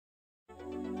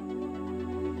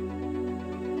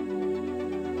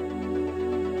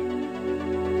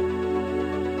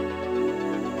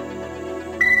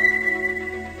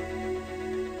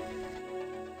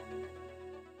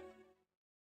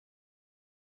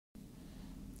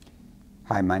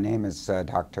Hi, my name is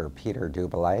Dr. Peter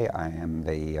Duboulay. I am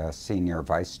the Senior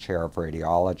Vice Chair of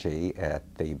Radiology at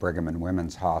the Brigham and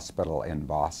Women's Hospital in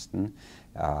Boston,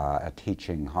 a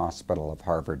teaching hospital of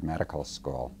Harvard Medical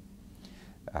School.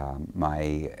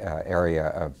 My area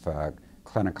of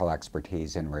clinical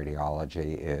expertise in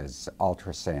radiology is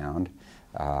ultrasound.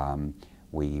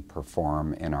 We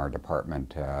perform in our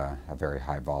department a very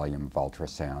high volume of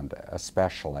ultrasound,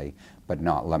 especially, but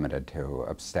not limited to,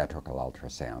 obstetrical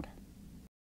ultrasound.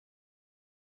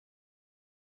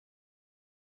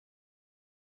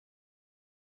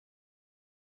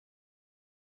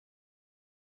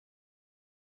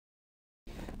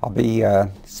 I'll be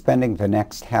spending the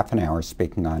next half an hour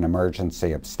speaking on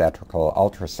emergency obstetrical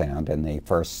ultrasound in the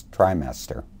first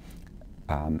trimester.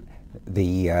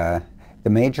 The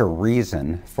major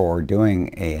reason for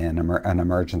doing an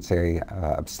emergency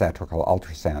obstetrical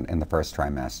ultrasound in the first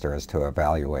trimester is to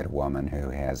evaluate a woman who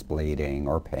has bleeding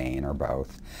or pain or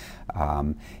both.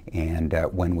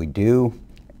 When we do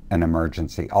an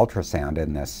emergency ultrasound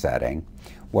in this setting,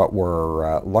 what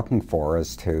we're looking for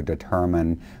is to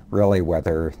determine really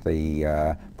whether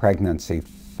the pregnancy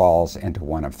falls into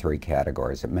one of three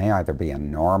categories. It may either be a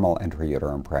normal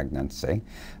intrauterine pregnancy.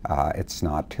 It's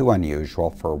not too unusual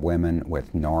for women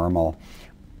with normal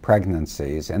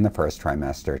pregnancies in the first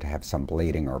trimester to have some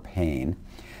bleeding or pain.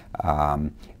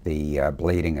 The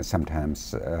bleeding is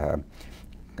sometimes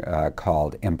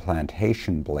called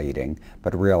implantation bleeding,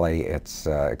 but really it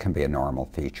can be a normal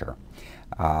feature.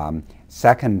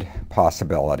 Second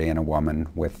possibility in a woman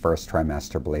with first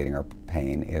trimester bleeding or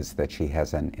pain is that she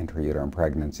has an intrauterine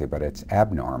pregnancy, but it's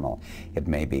abnormal. It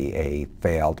may be a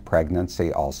failed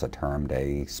pregnancy, also termed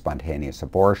a spontaneous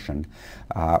abortion,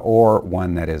 or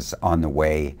one that is on the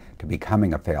way to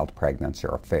becoming a failed pregnancy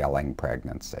or a failing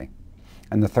pregnancy.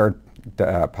 And the third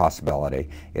possibility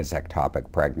is ectopic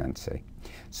pregnancy.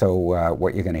 So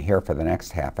what you're going to hear for the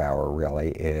next half hour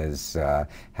really is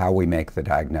how we make the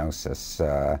diagnoses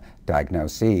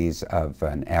of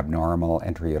an abnormal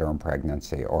intrauterine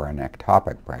pregnancy or an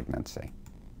ectopic pregnancy.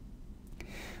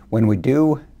 When we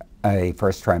do a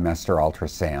first trimester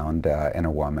ultrasound in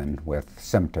a woman with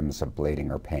symptoms of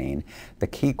bleeding or pain, the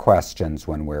key questions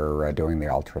when we're doing the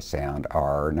ultrasound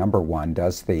are, number one,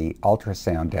 does the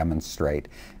ultrasound demonstrate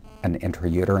an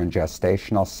intrauterine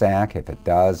gestational sac? If it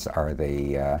does, are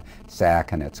the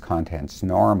sac and its contents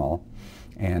normal?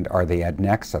 And are the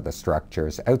adnexa, the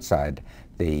structures outside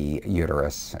the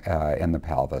uterus in the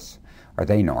pelvis, are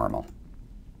they normal?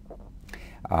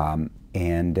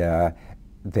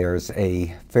 There's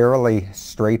a fairly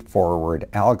straightforward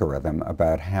algorithm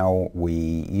about how we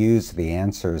use the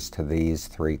answers to these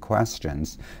three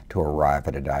questions to arrive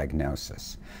at a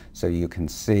diagnosis. So you can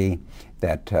see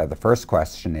that the first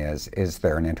question is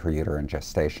there an intrauterine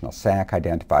gestational sac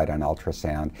identified on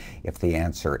ultrasound? If the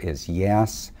answer is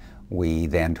yes, we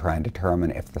then try and determine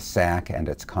if the sac and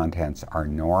its contents are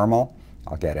normal.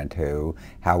 I'll get into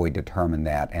how we determine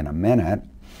that in a minute.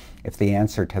 If the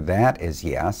answer to that is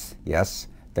yes,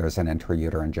 there's an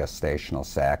intrauterine gestational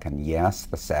sac, and yes,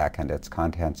 the sac and its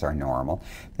contents are normal,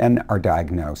 then our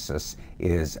diagnosis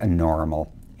is a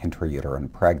normal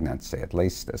intrauterine pregnancy. At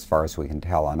least as far as we can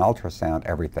tell on ultrasound,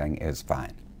 everything is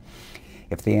fine.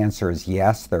 If the answer is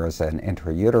yes, there is an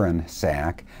intrauterine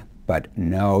sac, but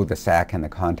no, the sac and the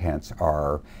contents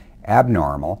are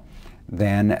abnormal,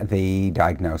 then the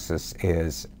diagnosis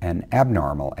is an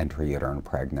abnormal intrauterine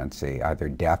pregnancy, either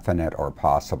definite or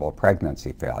possible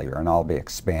pregnancy failure. And I'll be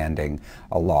expanding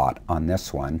a lot on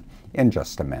this one in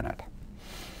just a minute.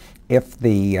 If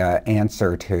the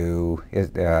answer to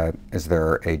is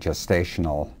there a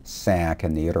gestational sac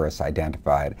in the uterus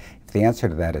identified, if the answer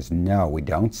to that is no, we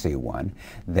don't see one,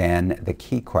 then the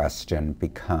key question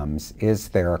becomes, is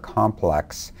there a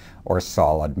complex or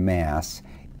solid mass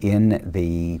in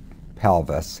the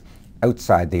pelvis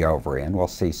outside the ovary? And we'll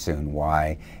see soon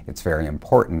why it's very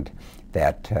important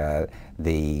that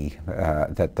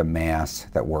that the mass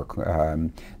that we're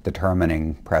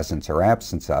determining presence or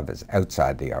absence of is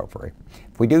outside the ovary.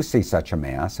 If we do see such a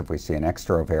mass, if we see an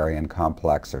extraovarian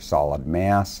complex or solid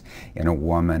mass in a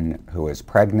woman who is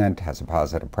pregnant, has a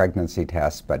positive pregnancy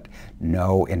test, but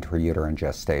no intrauterine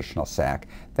gestational sac,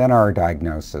 then our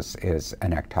diagnosis is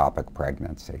an ectopic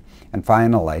pregnancy. And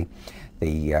finally,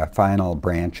 the final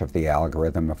branch of the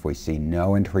algorithm, if we see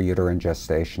no intrauterine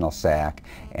gestational sac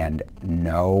and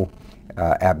no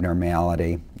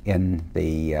abnormality in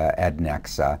the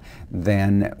adnexa,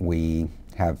 then we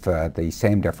have the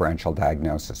same differential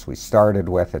diagnosis we started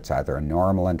with. It's either a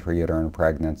normal intrauterine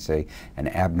pregnancy, an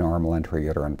abnormal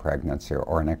intrauterine pregnancy,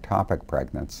 or an ectopic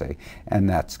pregnancy, and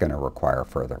that's going to require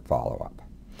further follow-up.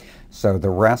 So the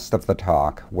rest of the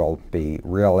talk will be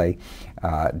really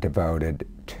devoted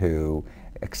to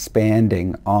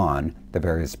expanding on the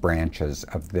various branches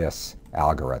of this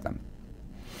algorithm.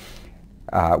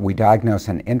 We diagnose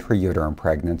an intrauterine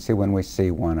pregnancy when we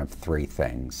see one of three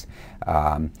things.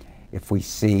 If we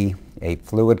see a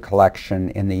fluid collection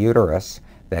in the uterus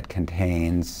that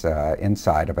contains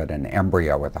inside of it an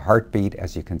embryo with a heartbeat,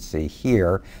 as you can see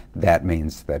here, that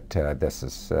means that this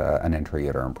is an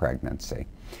intrauterine pregnancy.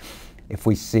 If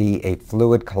we see a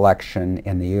fluid collection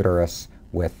in the uterus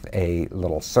with a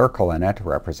little circle in it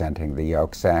representing the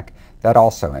yolk sac, that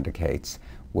also indicates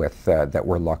that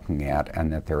we're looking at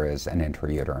and that there is an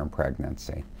intrauterine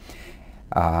pregnancy.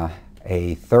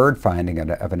 A third finding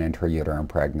of an intrauterine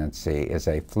pregnancy is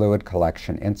a fluid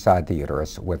collection inside the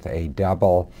uterus with a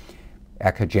double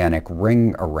echogenic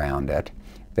ring around it.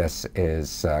 This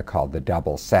is called the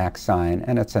double sac sign,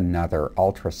 and it's another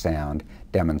ultrasound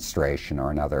demonstration or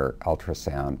another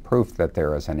ultrasound proof that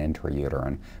there is an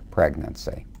intrauterine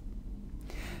pregnancy.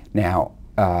 Now,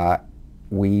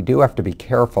 we do have to be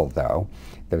careful, though.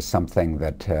 There's something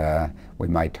that we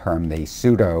might term the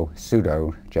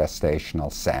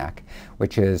pseudo-gestational sac,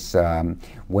 which is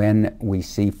when we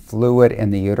see fluid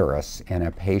in the uterus in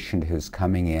a patient who's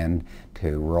coming in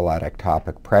to rule out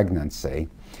ectopic pregnancy.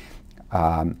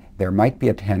 There might be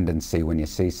a tendency when you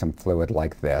see some fluid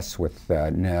like this with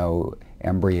no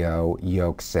embryo,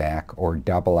 yolk sac, or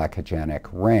double echogenic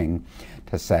ring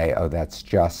to say, oh, that's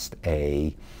just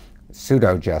a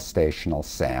pseudo-gestational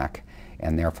sac,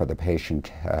 and therefore the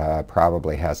patient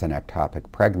probably has an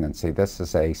ectopic pregnancy. This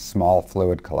is a small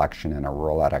fluid collection in a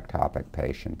rule-out ectopic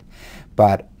patient.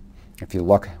 But if you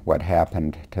look what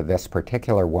happened to this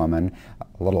particular woman,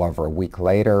 a little over a week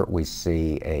later, we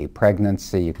see a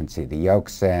pregnancy. You can see the yolk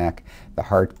sac, the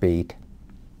heartbeat,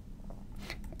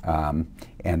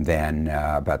 and then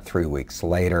about 3 weeks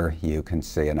later, you can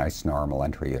see a nice normal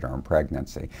intrauterine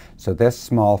pregnancy. So this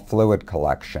small fluid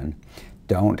collection,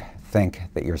 don't think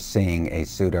that you're seeing a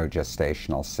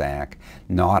pseudo-gestational sac.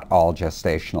 Not all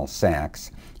gestational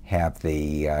sacs have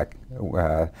the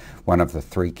one of the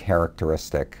three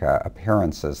characteristic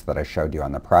appearances that I showed you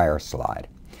on the prior slide.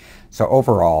 So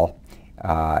overall,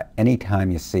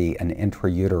 anytime you see an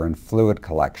intrauterine fluid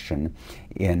collection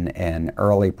in an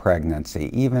early pregnancy,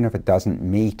 even if it doesn't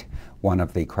meet one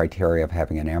of the criteria of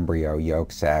having an embryo,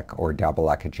 yolk sac, or double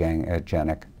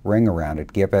echogenic ring around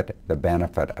it, give it the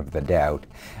benefit of the doubt.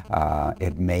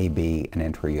 It may be an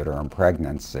intrauterine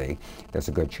pregnancy. There's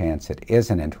a good chance it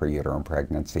is an intrauterine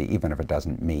pregnancy, even if it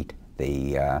doesn't meet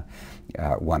the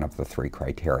one of the three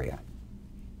criteria.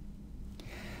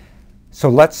 So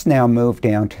let's now move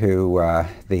down to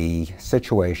the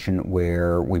situation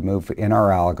where we move in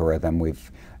our algorithm. We've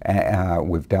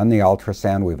done the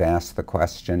ultrasound. We've asked the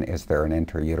question, is there an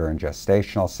intrauterine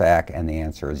gestational sac? And the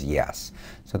answer is yes.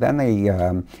 So then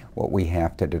what we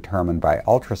have to determine by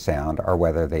ultrasound are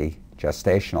whether the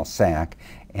gestational sac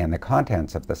and the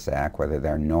contents of the sac, whether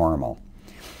they're normal.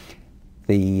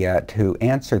 To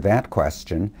answer that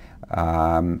question,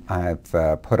 I've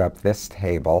put up this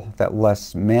table that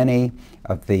lists many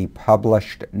of the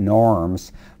published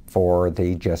norms for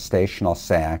the gestational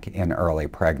sac in early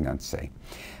pregnancy.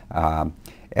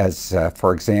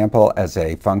 For example, as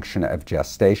a function of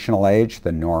gestational age,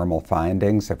 the normal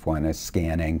findings, if one is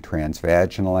scanning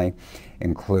transvaginally,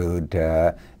 include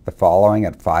the following.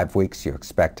 At 5 weeks, you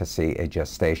expect to see a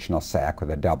gestational sac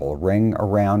with a double ring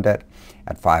around it.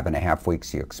 At 5.5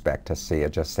 weeks, you expect to see a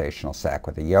gestational sac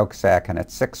with a yolk sac, and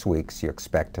at 6 weeks, you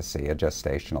expect to see a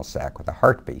gestational sac with a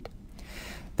heartbeat.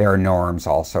 There are norms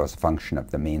also as a function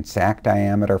of the mean sac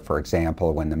diameter. For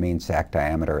example, when the mean sac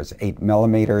diameter is 8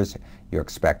 millimeters, you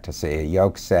expect to see a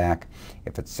yolk sac.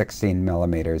 If it's 16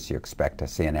 millimeters, you expect to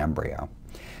see an embryo.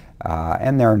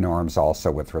 And there are norms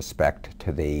also with respect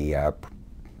to the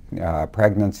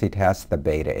pregnancy test, the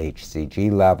beta HCG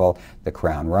level, the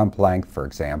crown rump length. For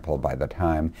example, by the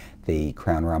time the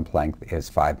crown rump length is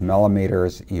 5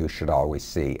 millimeters, you should always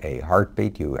see a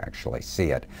heartbeat. You actually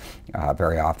see it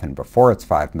very often before it's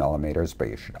 5 millimeters, but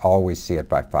you should always see it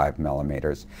by 5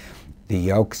 millimeters. The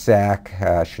yolk sac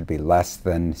should be less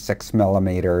than 6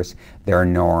 millimeters. There are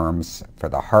norms for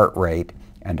the heart rate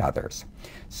and others.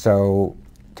 So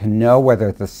to know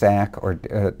whether the sac or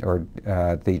the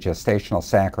gestational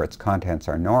sac or its contents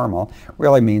are normal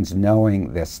really means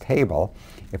knowing this table.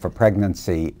 If a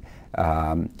pregnancy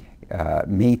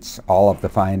meets all of the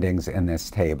findings in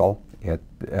this table,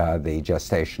 the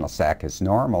gestational sac is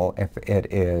normal. If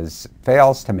it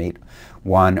fails to meet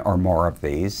one or more of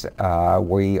these,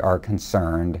 we are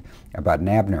concerned about an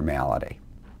abnormality.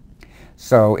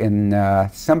 So in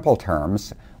simple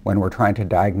terms, when we're trying to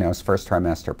diagnose first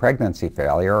trimester pregnancy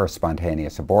failure or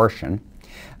spontaneous abortion,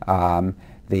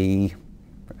 the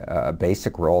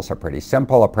basic rules are pretty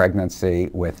simple. A pregnancy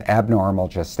with abnormal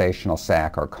gestational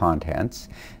sac or contents,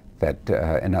 that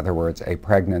in other words, a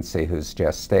pregnancy whose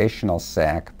gestational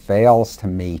sac fails to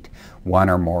meet one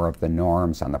or more of the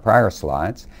norms on the prior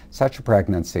slides, such a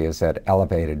pregnancy is at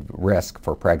elevated risk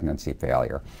for pregnancy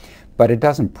failure. But it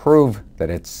doesn't prove that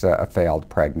it's a failed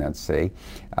pregnancy.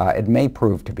 It may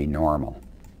prove to be normal.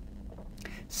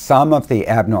 Some of the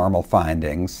abnormal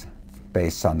findings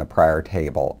based on the prior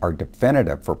table are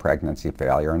definitive for pregnancy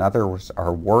failure, and others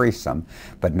are worrisome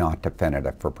but not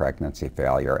definitive for pregnancy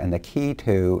failure. And the key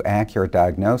to accurate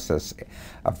diagnosis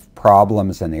of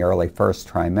problems in the early first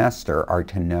trimester are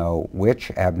to know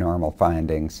which abnormal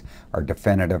findings are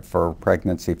definitive for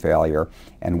pregnancy failure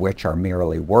and which are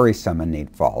merely worrisome and need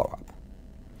follow-up.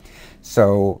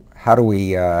 So how do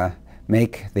we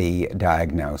make the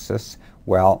diagnosis?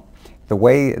 Well, the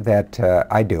way that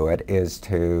I do it is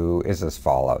as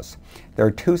follows. There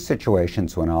are two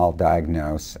situations when I'll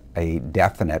diagnose a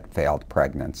definite failed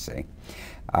pregnancy.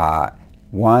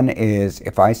 One is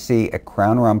if I see a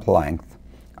crown rump length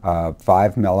of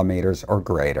 5 millimeters or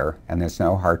greater and there's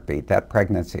no heartbeat, that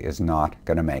pregnancy is not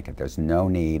going to make it. There's no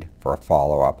need for a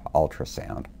follow-up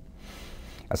ultrasound.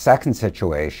 A second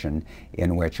situation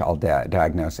in which I'll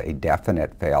diagnose a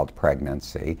definite failed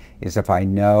pregnancy is if I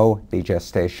know the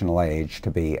gestational age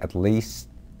to be at least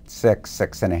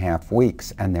 6.5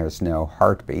 weeks, and there's no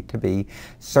heartbeat. To be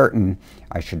certain,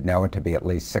 I should know it to be at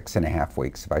least 6.5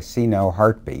 weeks. If I see no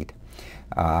heartbeat,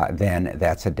 then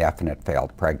that's a definite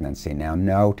failed pregnancy. Now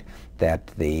note that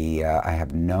I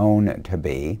have known to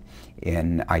be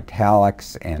in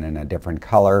italics and in a different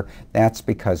color. That's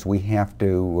because we have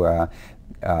to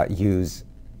use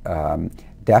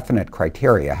definite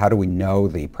criteria. How do we know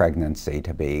the pregnancy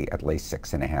to be at least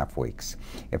 6.5 weeks?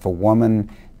 If a woman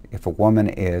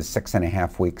is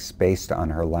 6.5 weeks based on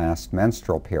her last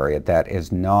menstrual period, that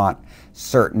is not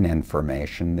certain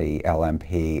information. The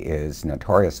LMP is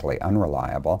notoriously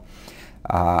unreliable.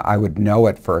 I would know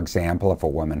it, for example, if a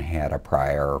woman had a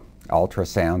prior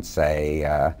ultrasound, say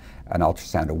an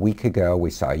ultrasound a week ago, we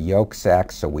saw a yolk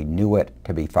sac, so we knew it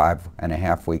to be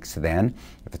 5.5 weeks then.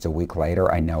 If it's a week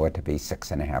later, I know it to be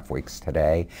 6.5 weeks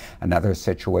today. Another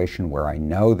situation where I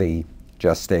know the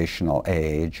gestational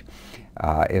age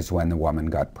is when the woman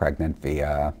got pregnant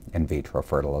via in vitro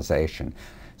fertilization.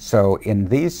 So in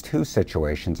these two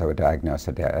situations, I would diagnose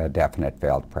a definite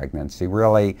failed pregnancy.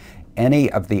 Really, any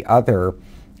of the other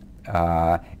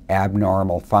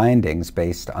abnormal findings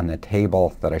based on the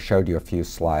table that I showed you a few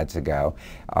slides ago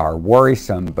are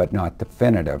worrisome but not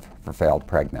definitive for failed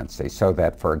pregnancy. So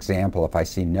that, for example, if I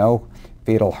see no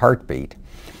fetal heartbeat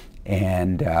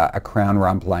and a crown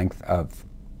rump length of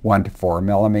 1 to 4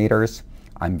 millimeters,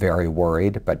 I'm very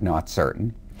worried but not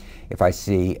certain. If I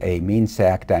see a mean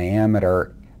sac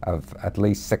diameter of at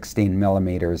least 16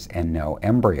 millimeters and no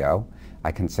embryo,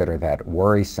 I consider that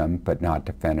worrisome but not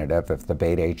definitive. If the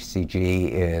beta HCG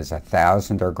is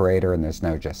 1,000 or greater and there's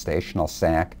no gestational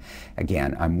sac,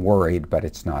 again, I'm worried but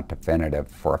it's not definitive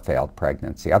for a failed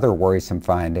pregnancy. Other worrisome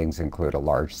findings include a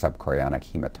large subchorionic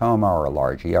hematoma or a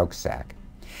large yolk sac.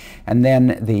 And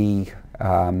then the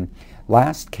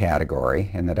last category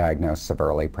in the diagnosis of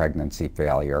early pregnancy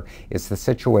failure is the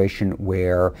situation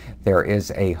where there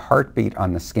is a heartbeat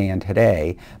on the scan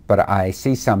today, but I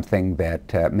see something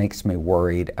that makes me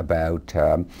worried about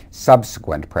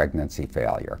subsequent pregnancy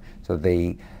failure. So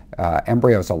the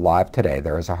embryo is alive today,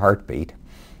 there is a heartbeat.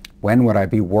 When would I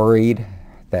be worried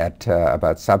that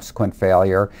about subsequent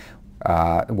failure?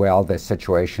 Well, the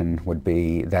situation would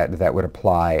be that would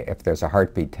apply if there's a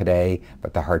heartbeat today,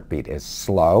 but the heartbeat is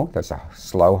slow. There's a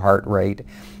slow heart rate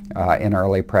in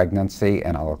early pregnancy,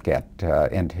 and I'll get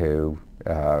into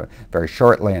very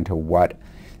shortly into what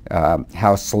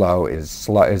how slow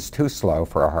is too slow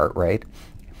for a heart rate.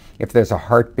 If there's a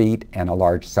heartbeat and a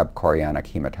large subchorionic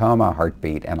hematoma, a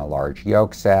heartbeat and a large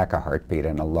yolk sac, a heartbeat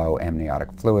and a low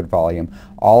amniotic fluid volume,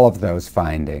 all of those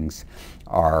findings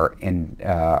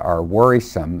are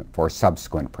worrisome for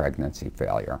subsequent pregnancy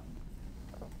failure.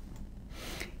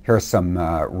 Here are some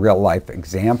real-life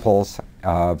examples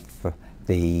of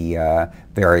the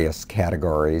various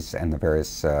categories and the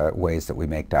various ways that we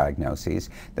make diagnoses.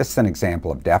 This is an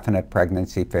example of definite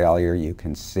pregnancy failure. You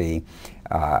can see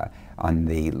on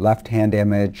the left-hand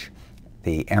image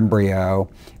the embryo,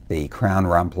 The crown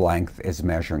rump length is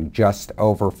measuring just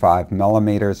over 5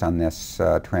 millimeters on this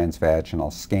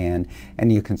transvaginal scan, and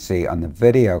you can see on the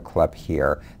video clip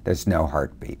here there's no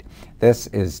heartbeat. This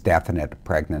is definite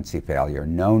pregnancy failure.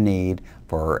 No need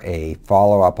for a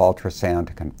follow-up ultrasound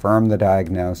to confirm the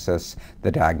diagnosis.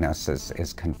 The diagnosis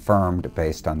is confirmed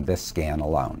based on this scan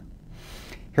alone.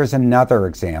 Here's another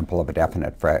example of a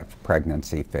definite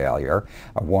pregnancy failure.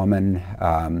 A woman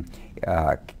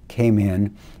came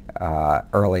in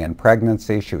early in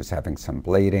pregnancy. She was having some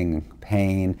bleeding,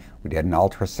 pain. We did an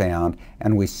ultrasound,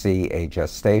 and we see a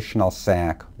gestational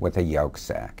sac with a yolk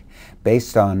sac.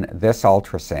 Based on this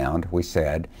ultrasound, we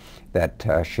said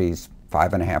that she's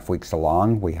 5.5 weeks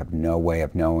along. We have no way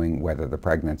of knowing whether the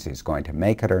pregnancy is going to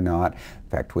make it or not. In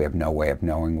fact, we have no way of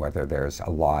knowing whether there's a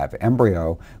live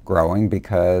embryo growing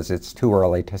because it's too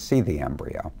early to see the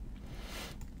embryo.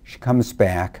 She comes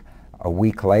back a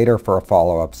week later for a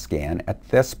follow-up scan. At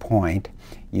this point,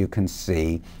 you can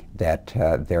see that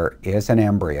there is an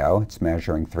embryo. It's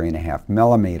measuring 3.5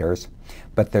 millimeters,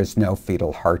 but there's no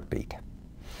fetal heartbeat.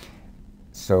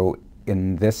 So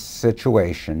in this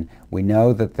situation, we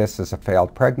know that this is a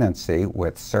failed pregnancy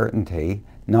with certainty,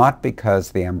 not because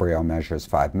the embryo measures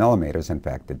 5 millimeters, in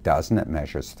fact it doesn't, it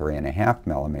measures 3.5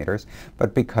 millimeters,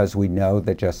 but because we know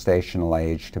the gestational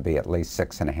age to be at least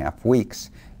 6.5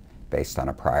 weeks, based on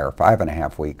a prior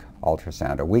 5.5 week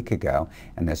ultrasound a week ago,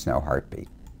 and there's no heartbeat.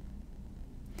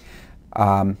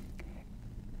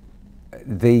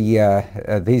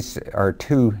 These are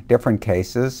two different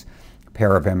cases.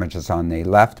 Pair of images on the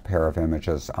left, pair of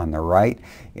images on the right.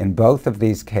 In both of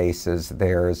these cases,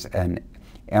 there's an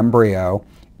embryo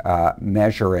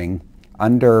measuring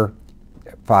under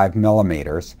 5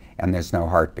 millimeters, and there's no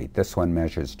heartbeat. This one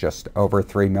measures just over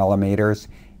 3 millimeters,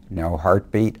 no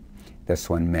heartbeat. This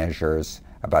one measures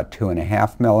about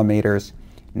 2.5 millimeters,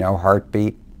 no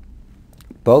heartbeat.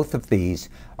 Both of these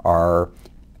are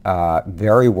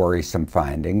very worrisome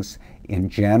findings. In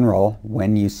general,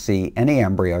 when you see any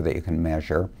embryo that you can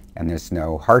measure and there's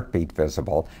no heartbeat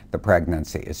visible, the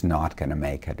pregnancy is not going to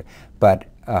make it. But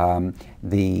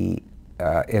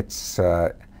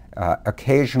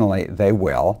occasionally they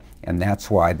will, and that's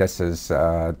why this is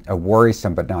a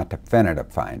worrisome but not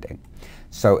definitive finding.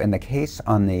 So in the case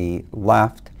on the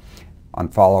left, on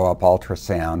follow-up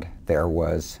ultrasound, there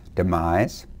was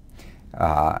demise,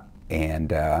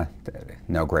 and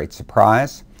no great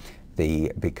surprise.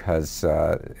 Because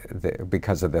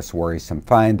of this worrisome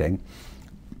finding.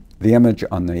 The image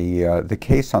on the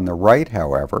case on the right,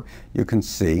 however, you can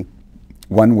see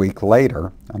 1 week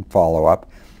later on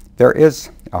follow-up, there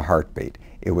is a heartbeat.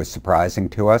 It was surprising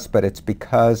to us, but it's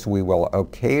because we will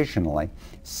occasionally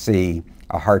see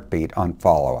a heartbeat on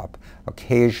follow-up.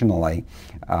 Occasionally,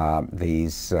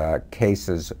 these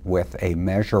cases with a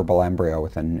measurable embryo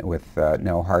with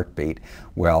no heartbeat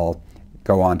will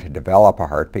go on to develop a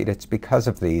heartbeat. It's because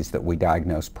of these that we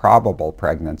diagnose probable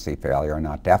pregnancy failure,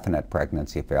 not definite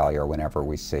pregnancy failure, whenever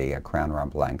we see a crown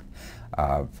rump length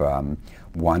of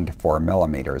 1 to 4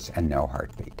 millimeters and no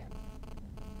heartbeat.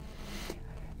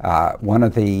 One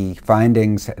of the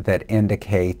findings that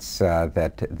indicates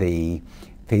that the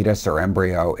fetus or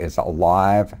embryo is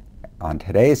alive on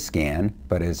today's scan,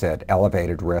 but is at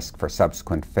elevated risk for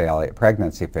subsequent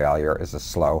pregnancy failure, is a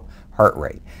slow heart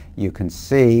rate. You can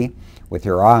see with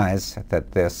your eyes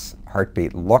that this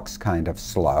heartbeat looks kind of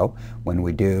slow. When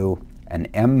we do an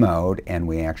M mode and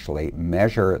we actually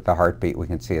measure the heartbeat, we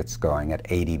can see it's going at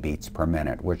 80 beats per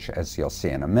minute, which, as you'll see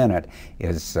in a minute,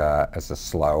 is a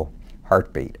slow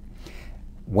heartbeat.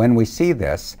 When we see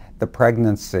this, the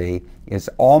pregnancy is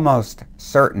almost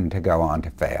certain to go on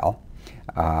to fail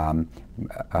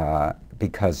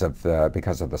because of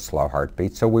the slow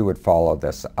heartbeat. So we would follow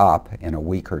this up in a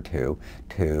week or two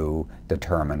to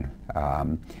determine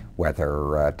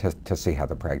whether to see how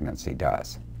the pregnancy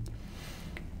does.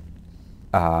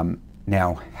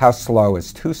 Now, how slow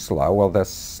is too slow? Well, this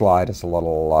slide is a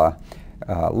little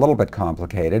bit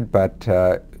complicated, but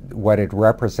what it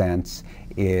represents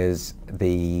is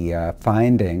the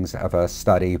findings of a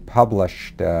study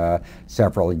published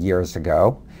several years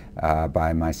ago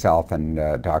by myself and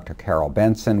Dr. Carol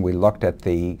Benson. We looked at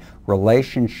the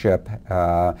relationship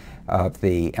of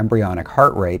the embryonic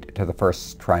heart rate to the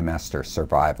first trimester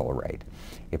survival rate.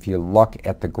 If you look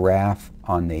at the graph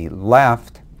on the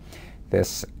left,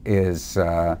 this is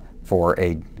for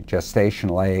a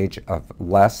gestational age of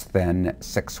less than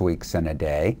 6 weeks and a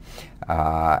day,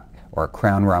 or a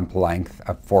crown rump length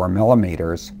of 4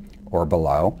 millimeters or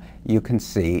below. You can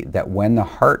see that when the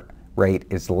heart rate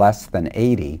is less than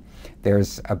 80,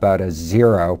 there's about a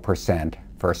 0%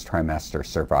 first trimester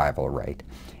survival rate.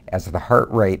 As the heart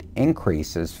rate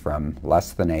increases from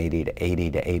less than 80 to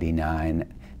 80 to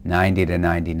 89, 90 to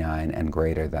 99, and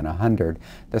greater than 100,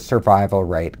 the survival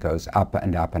rate goes up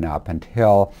and up and up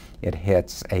until it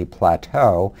hits a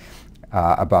plateau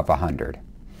above 100.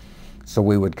 So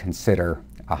we would consider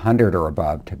 100 or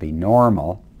above to be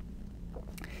normal,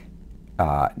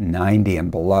 90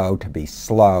 and below to be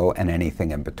slow, and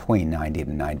anything in between 90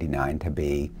 to 99 to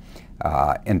be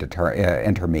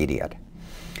intermediate.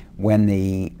 When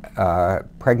the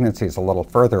pregnancy is a little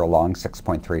further along,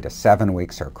 6.3 to 7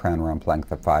 weeks, or crown rump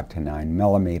length of 5 to 9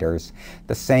 millimeters,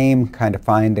 the same kind of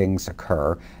findings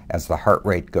occur. As the heart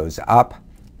rate goes up,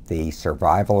 the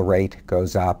survival rate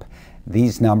goes up.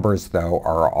 These numbers, though,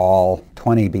 are all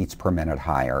 20 beats per minute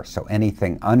higher, so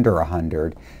anything under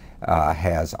 100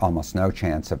 has almost no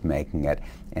chance of making it.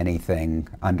 Anything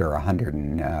under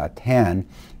 110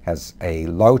 has a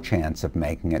low chance of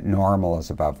making it. Normal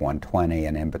is above 120,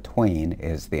 and in between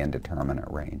is the indeterminate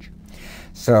range.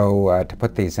 So to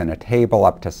put these in a table,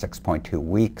 up to 6.2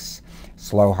 weeks,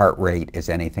 slow heart rate is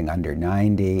anything under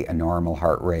 90, a normal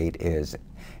heart rate is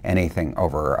anything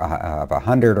over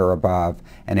 100 or above,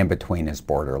 and in between is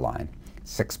borderline.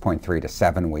 6.3 to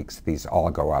 7 weeks, these all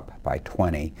go up by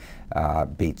 20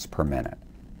 beats per minute.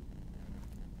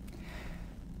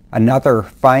 Another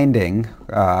finding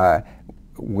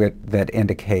that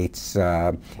indicates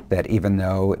that even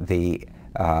though the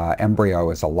embryo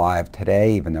is alive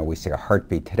today, even though we see a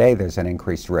heartbeat today, there's an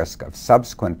increased risk of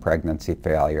subsequent pregnancy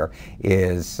failure,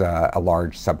 is a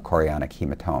large subchorionic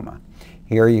hematoma.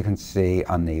 Here you can see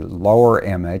on the lower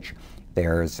image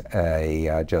there's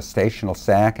a gestational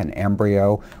sac, an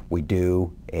embryo. We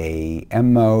do a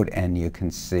M mode, and you can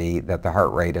see that the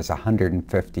heart rate is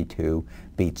 152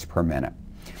 beats per minute.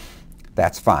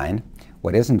 That's fine.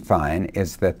 What isn't fine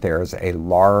is that there's a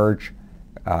large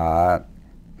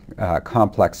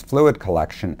complex fluid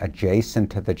collection adjacent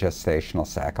to the gestational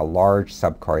sac, a large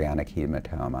subchorionic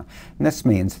hematoma. And this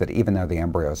means that even though the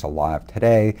embryo is alive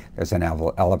today, there's an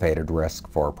elevated risk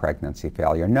for pregnancy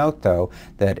failure. Note, though,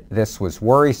 that this was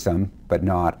worrisome but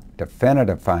not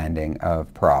definitive finding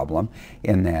of problem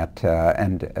in that,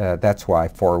 that's why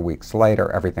 4 weeks later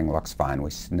everything looks fine.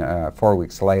 4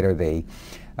 weeks later the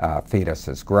fetus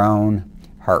has grown,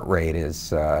 heart rate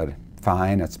is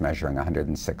fine, it's measuring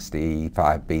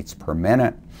 165 beats per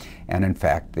minute, and in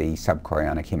fact the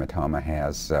subchorionic hematoma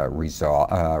has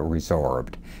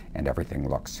resorbed and everything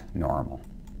looks normal.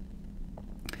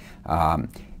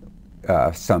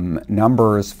 Some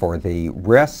numbers for the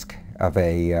risk of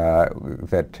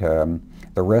the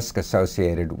risk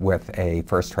associated with a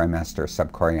first trimester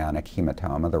subchorionic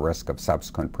hematoma, the risk of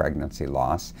subsequent pregnancy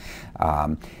loss.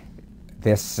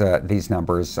 These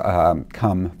numbers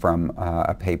come from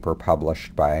a paper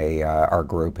published by our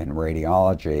group in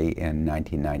Radiology in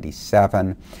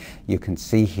 1997. You can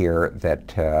see here that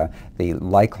the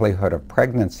likelihood of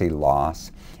pregnancy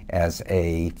loss as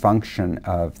a function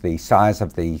of the size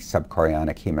of the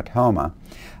subchorionic hematoma,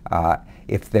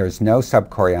 if there's no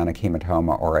subchorionic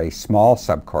hematoma or a small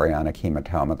subchorionic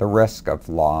hematoma, the risk of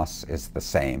loss is the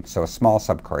same. So a small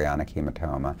subchorionic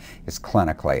hematoma is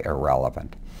clinically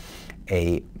irrelevant.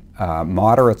 A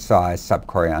moderate-sized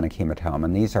subchorionic hematoma,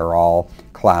 and these are all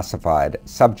classified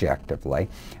subjectively.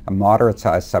 A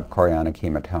moderate-sized subchorionic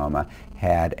hematoma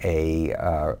had a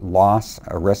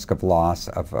risk of loss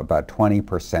of about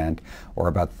 20%, or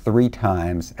about 3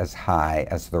 times as high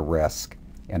as the risk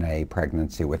in a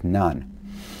pregnancy with none.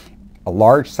 A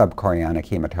large subchorionic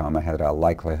hematoma had a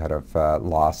likelihood of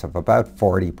loss of about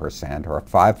 40%, or a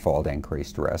 5-fold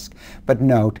increased risk. But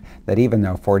note that even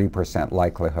though 40%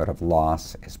 likelihood of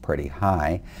loss is pretty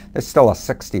high, there's still a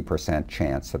 60%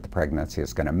 chance that the pregnancy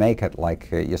is going to make it, like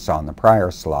you saw in the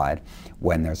prior slide,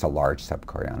 when there's a large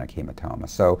subchorionic hematoma.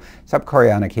 So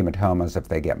subchorionic hematomas, if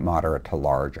they get moderate to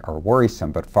large, are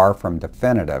worrisome, but far from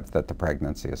definitive that the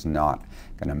pregnancy is not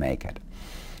going to make it.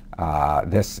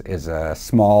 This is a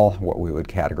small, what we would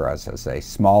categorize as a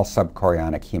small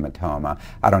subchorionic hematoma.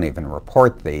 I don't even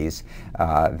report these.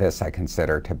 This I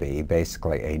consider to be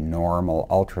basically a normal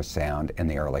ultrasound in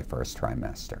the early first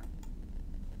trimester.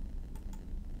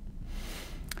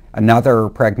 Another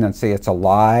pregnancy, it's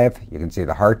alive. You can see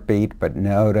the heartbeat, but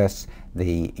notice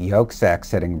the yolk sac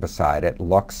sitting beside it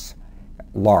looks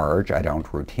large. I don't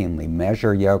routinely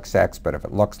measure yolk sacs, but if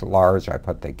it looks large, I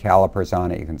put the calipers on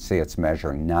it. You can see it's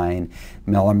measuring 9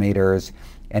 millimeters.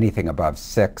 Anything above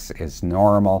 6 is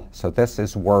normal, so this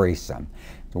is worrisome.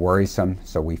 It's worrisome,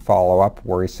 so we follow up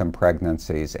worrisome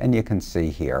pregnancies, and you can see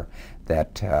here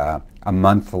that a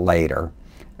month later,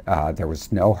 There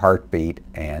was no heartbeat,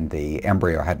 and the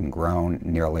embryo hadn't grown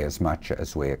nearly as much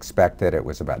as we expected. It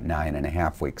was about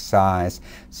 9.5 weeks size,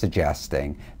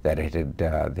 suggesting that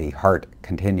the heart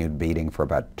continued beating for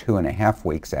about 2.5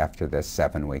 weeks after this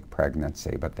 7-week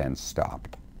pregnancy, but then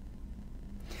stopped.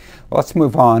 Well, let's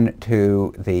move on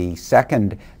to the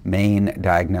second main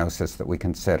diagnosis that we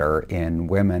consider in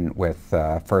women with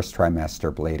first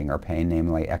trimester bleeding or pain,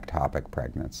 namely ectopic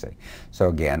pregnancy. So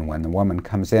again, when the woman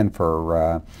comes in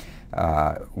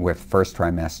with first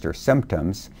trimester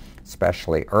symptoms,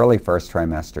 especially early first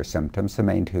trimester symptoms, the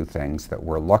main two things that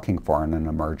we're looking for on an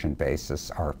emergent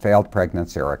basis are failed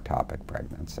pregnancy or ectopic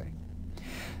pregnancy.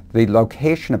 The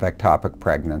location of ectopic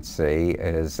pregnancy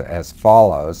is as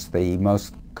follows. The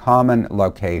most common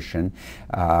location,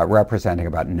 representing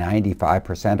about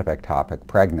 95% of ectopic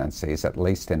pregnancies, at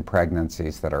least in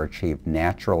pregnancies that are achieved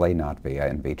naturally, not via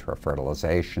in vitro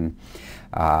fertilization.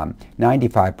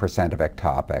 95% of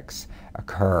ectopics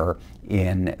occur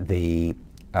in the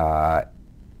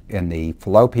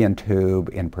fallopian tube,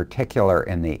 in particular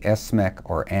in the isthmic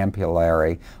or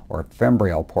ampullary or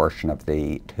fimbrial portion of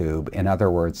the tube. In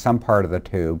other words, some part of the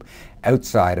tube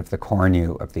outside of the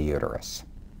cornu of the uterus.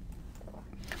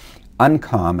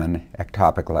 Uncommon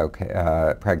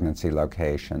ectopic pregnancy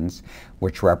locations,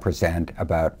 which represent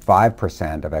about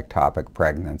 5% of ectopic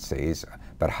pregnancies,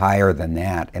 but higher than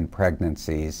that in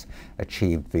pregnancies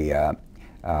achieved via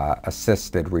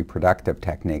assisted reproductive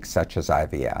techniques such as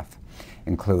IVF,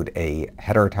 include a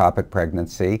heterotopic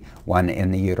pregnancy, one in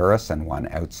the uterus and one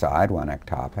outside, one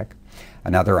ectopic.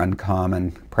 Another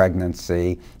uncommon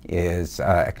pregnancy is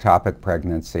ectopic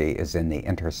pregnancy is in the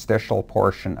interstitial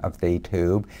portion of the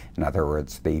tube. In other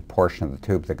words, the portion of the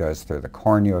tube that goes through the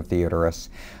cornu of the uterus.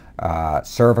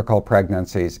 Cervical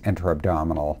pregnancies,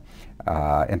 intra-abdominal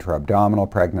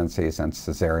pregnancies, and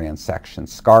cesarean section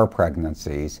scar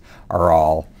pregnancies are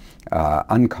all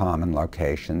uncommon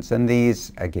locations, and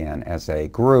these, again, as a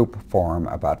group, form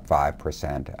about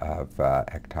 5% of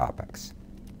ectopics.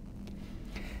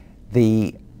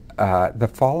 The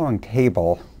following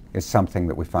table is something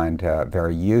that we find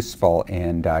very useful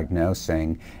in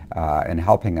diagnosing and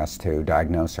helping us to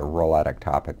diagnose or rule out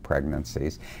ectopic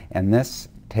pregnancies. And this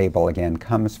table, again,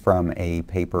 comes from a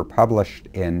paper published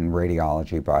in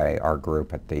Radiology by our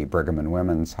group at the Brigham and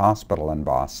Women's Hospital in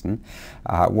Boston.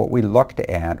 What we looked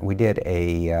at, we did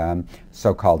a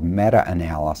so-called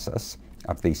meta-analysis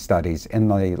of the studies in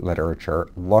the literature,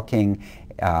 looking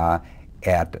at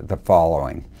the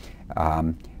following.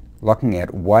 Looking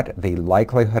at what the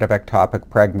likelihood of ectopic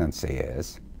pregnancy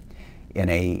is in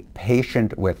a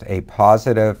patient with a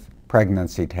positive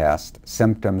pregnancy test,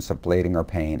 symptoms of bleeding or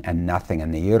pain, and nothing in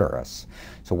the uterus.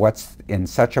 So what's in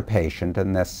such a patient,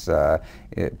 and this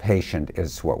patient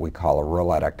is what we call a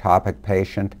rule-out ectopic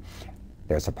patient.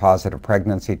 There's a positive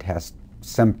pregnancy test,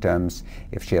 symptoms.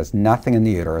 If she has nothing in the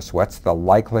uterus, what's the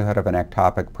likelihood of an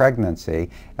ectopic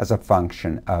pregnancy as a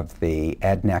function of the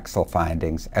adnexal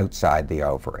findings outside the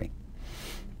ovary?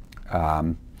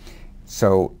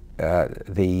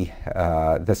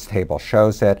 This table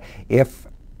shows it. If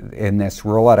in this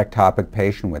rule-out ectopic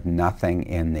patient with nothing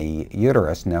in the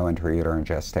uterus, no intrauterine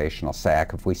gestational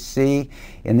sac, if we see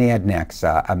in the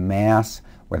adnexa a mass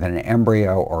with an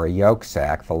embryo or a yolk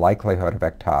sac, the likelihood of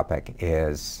ectopic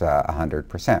is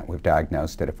 100%. We've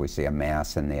diagnosed it if we see a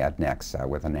mass in the adnexa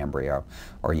with an embryo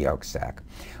or yolk sac.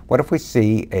 What if we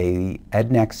see a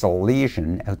adnexal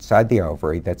lesion outside the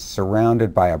ovary that's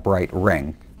surrounded by a bright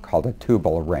ring called a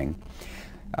tubal ring?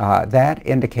 That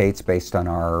indicates, based on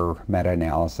our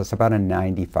meta-analysis, about a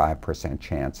 95%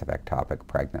 chance of ectopic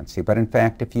pregnancy. But in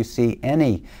fact, if you see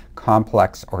any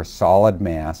complex or solid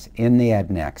mass in the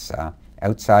adnexa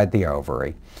outside the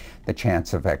ovary, the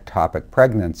chance of ectopic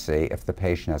pregnancy, if the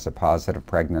patient has a positive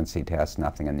pregnancy test,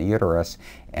 nothing in the uterus,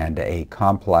 and a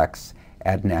complex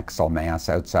adnexal mass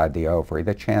outside the ovary,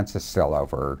 the chance is still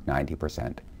over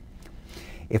 90%.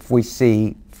 If we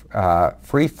see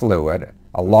free fluid,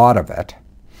 a lot of it,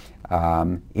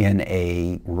 in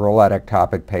a rule-out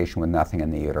ectopic patient with nothing in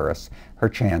the uterus, her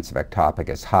chance of ectopic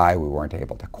is high. We weren't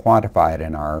able to quantify it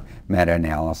in our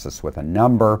meta-analysis with a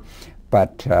number,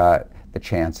 but the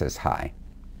chance is high.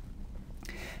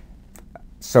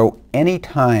 So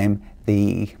anytime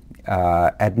the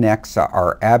adnexa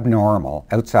are abnormal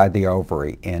outside the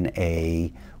ovary in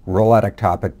a rule-out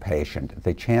ectopic patient,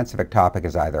 the chance of ectopic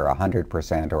is either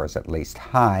 100% or is at least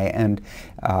high, and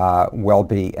will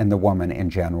be, in the woman in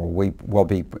general, will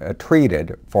be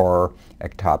treated for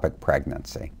ectopic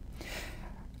pregnancy.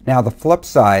 Now the flip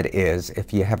side is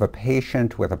if you have a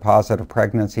patient with a positive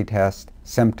pregnancy test,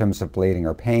 symptoms of bleeding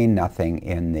or pain, nothing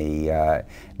in the,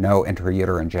 no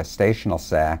intrauterine gestational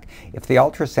sac, if the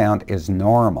ultrasound is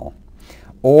normal,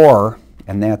 or,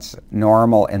 and that's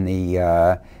normal in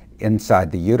the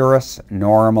inside the uterus,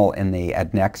 normal in the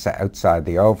adnexa outside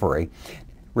the ovary,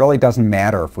 really doesn't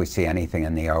matter if we see anything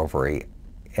in the ovary.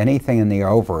 Anything in the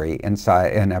ovary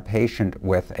inside in a patient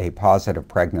with a positive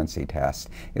pregnancy test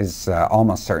is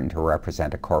almost certain to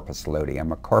represent a corpus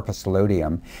luteum. A corpus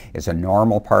luteum is a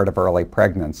normal part of early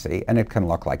pregnancy, and it can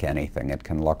look like anything. It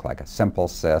can look like a simple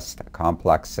cyst, a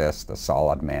complex cyst, a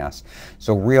solid mass.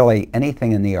 So really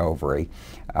anything in the ovary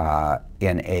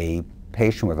in a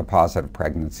patient with a positive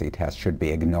pregnancy test should be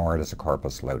ignored as a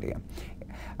corpus luteum.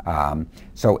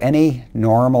 So any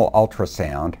normal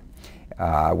ultrasound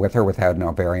with or without an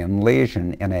ovarian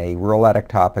lesion in a rural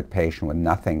ectopic patient with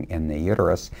nothing in the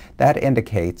uterus, that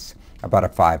indicates about a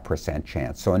 5%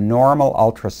 chance. So a normal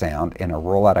ultrasound in a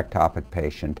rural ectopic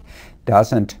patient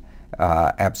doesn't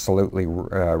absolutely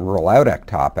rule out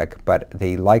ectopic, but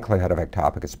the likelihood of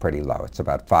ectopic is pretty low. It's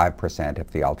about 5%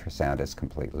 if the ultrasound is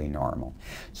completely normal.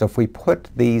 So if we put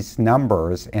these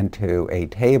numbers into a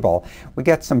table, we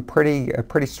get some pretty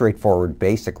straightforward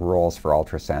basic rules for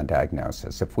ultrasound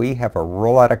diagnosis. If we have a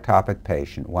rural ectopic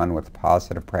patient, one with a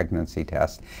positive pregnancy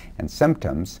test and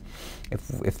symptoms,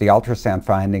 if the ultrasound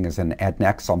finding is an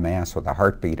adnexal mass with a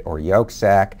heartbeat or yolk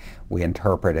sac, we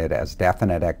interpret it as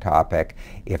definite ectopic.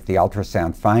 If the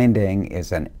ultrasound finding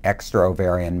is an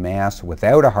extraovarian mass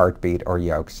without a heartbeat or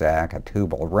yolk sac, a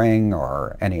tubal ring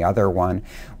or any other one,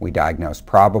 we diagnose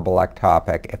probable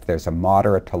ectopic. If there's a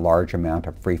moderate to large amount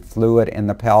of free fluid in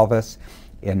the pelvis,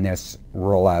 in this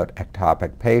rule-out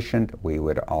ectopic patient, we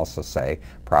would also say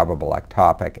probable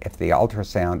ectopic. If the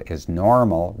ultrasound is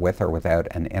normal with or without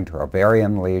an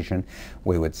intraovarian lesion,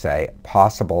 we would say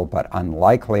possible but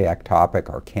unlikely ectopic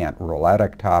or can't rule out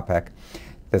ectopic.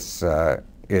 This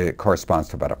it corresponds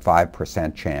to about a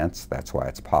 5% chance. That's why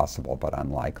it's possible but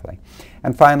unlikely.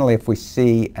 And finally, if we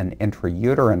see an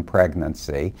intrauterine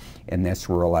pregnancy in this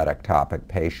rule-out ectopic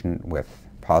patient with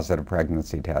positive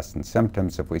pregnancy test and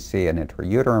symptoms, if we see an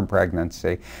intrauterine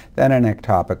pregnancy, then an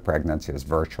ectopic pregnancy is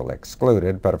virtually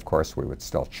excluded, but of course we would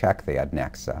still check the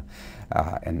adnexa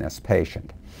in this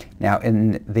patient. Now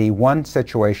in the one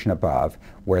situation above,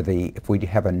 where if we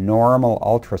have a normal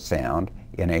ultrasound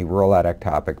in a rule-out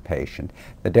ectopic patient,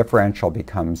 the differential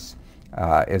becomes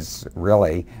is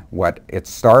really what it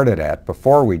started at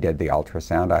before we did the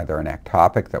ultrasound, either an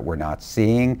ectopic that we're not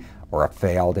seeing, or a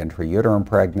failed intrauterine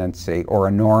pregnancy, or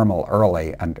a normal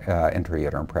early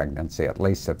intrauterine pregnancy, at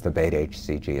least if the beta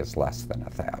HCG is less than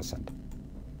 1,000.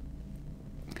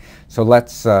 So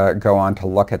let's go on to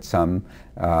look at some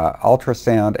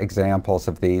ultrasound examples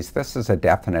of these. This is a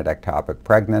definite ectopic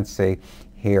pregnancy.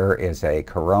 Here is a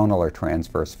coronal or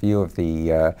transverse view of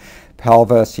the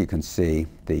pelvis. You can see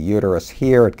the uterus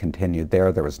here. It continued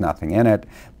there. There was nothing in it,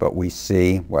 but we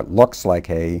see what looks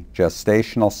like a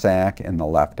gestational sac in the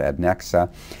left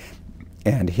adnexa.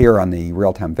 And here on the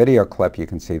real-time video clip, you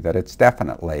can see that it's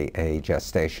definitely a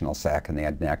gestational sac in the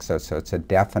adnexa, so it's a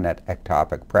definite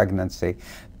ectopic pregnancy.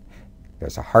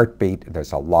 There's a heartbeat.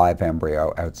 There's a live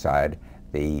embryo outside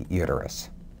the uterus.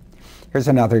 Here's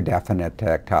another definite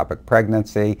ectopic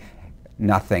pregnancy.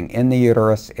 Nothing in the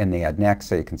uterus, in the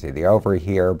adnexa. You can see the ovary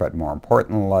here, but more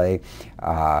importantly,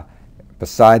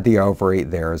 beside the ovary,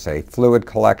 there's a fluid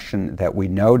collection that we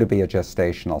know to be a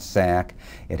gestational sac.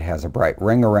 It has a bright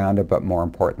ring around it, but more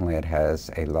importantly, it has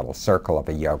a little circle of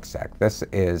a yolk sac. This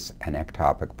is an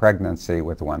ectopic pregnancy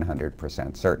with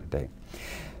 100% certainty.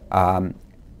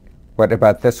 What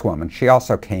about this woman? She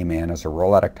also came in as a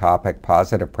rule-out ectopic,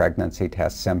 positive pregnancy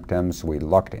test symptoms. We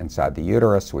looked inside the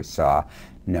uterus. We saw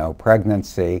no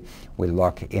pregnancy. We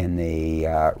look in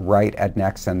the right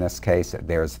adnexa in this case.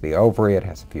 There's the ovary. It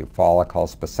has a few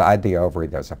follicles. Beside the ovary,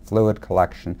 there's a fluid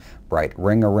collection, bright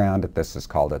ring around it. This is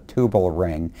called a tubal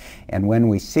ring. And when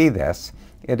we see this,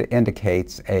 it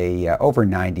indicates a over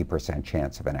 90%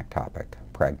 chance of an ectopic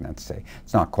pregnancy.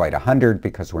 It's not quite 100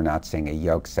 because we're not seeing a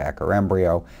yolk sac or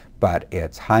embryo, but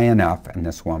it's high enough, and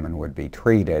this woman would be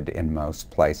treated in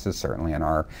most places, certainly in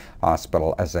our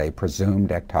hospital, as a presumed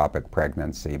ectopic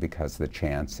pregnancy because the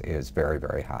chance is very,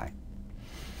 very high.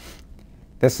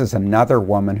 This is another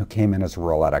woman who came in as a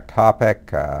rule-out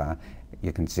ectopic.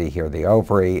 You can see here the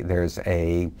ovary. There's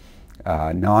a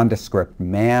nondescript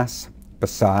mass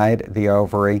beside the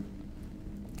ovary.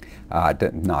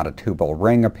 Not a tubal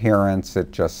ring appearance.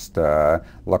 It just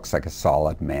looks like a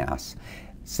solid mass.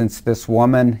 Since this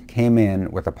woman came in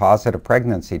with a positive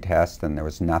pregnancy test and there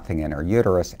was nothing in her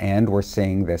uterus, and we're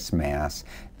seeing this mass,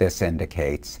 this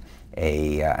indicates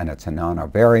and it's a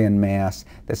non-ovarian mass,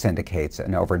 this indicates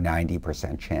an over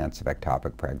 90% chance of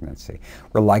ectopic pregnancy.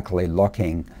 We're likely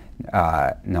looking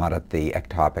not at the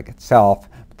ectopic itself,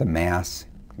 but the mass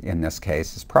in this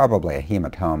case is probably a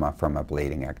hematoma from a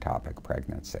bleeding ectopic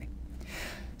pregnancy.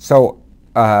 So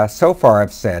far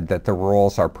I've said that the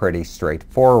rules are pretty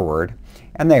straightforward,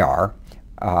 and they are.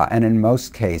 And in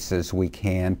most cases, we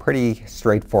can pretty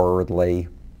straightforwardly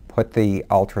put the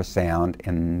ultrasound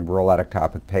in rural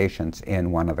ectopic patients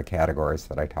in one of the categories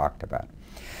that I talked about.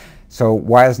 So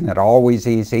why isn't it always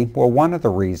easy? Well, one of the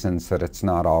reasons that it's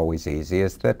not always easy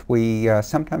is that we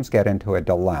sometimes get into a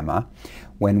dilemma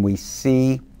when we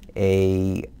see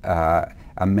a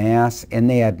mass in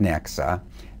the adnexa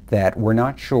that we're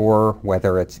not sure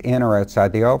whether it's in or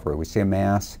outside the ovary. We see a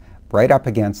mass right up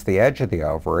against the edge of the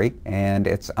ovary, and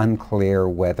it's unclear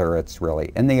whether it's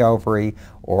really in the ovary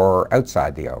or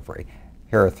outside the ovary.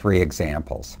 Here are 3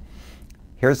 examples.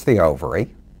 Here's the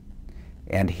ovary,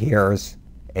 and here's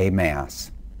a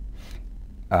mass.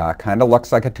 Kind of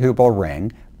looks like a tubal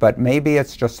ring, but maybe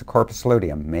it's just a corpus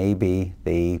luteum. Maybe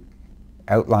the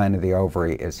outline of the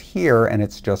ovary is here, and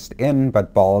it's just in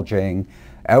but bulging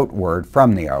outward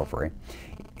from the ovary.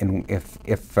 And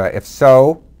if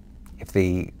so, if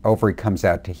the ovary comes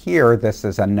out to here, this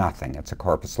is a nothing. It's a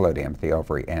corpus luteum. If the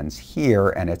ovary ends here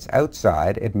and it's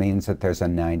outside, it means that there's a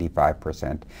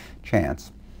 95%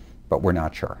 chance. But we're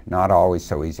not sure. Not always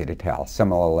so easy to tell.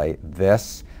 Similarly,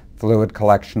 this fluid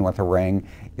collection with a ring,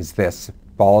 is this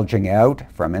bulging out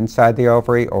from inside the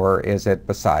ovary or is it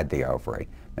beside the ovary?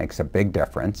 Makes a big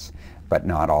difference, but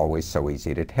not always so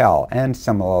easy to tell. And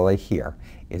similarly here,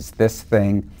 is this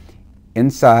thing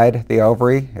inside the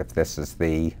ovary, if this is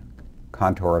the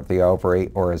contour of the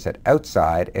ovary, or is it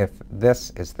outside if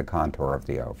this is the contour of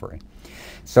the ovary?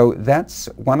 So that's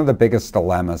one of the biggest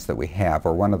dilemmas that we have,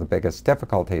 or one of the biggest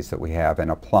difficulties that we have in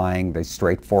applying the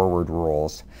straightforward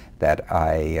rules that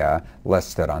I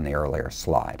listed on the earlier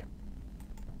slide.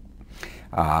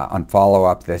 On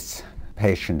follow-up, this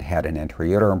patient had an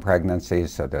intrauterine pregnancy,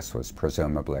 so this was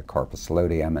presumably a corpus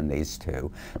luteum, and these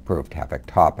 2 proved to have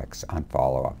ectopics on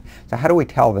follow-up. So how do we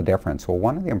tell the difference? Well,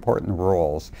 one of the important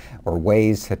rules or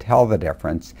ways to tell the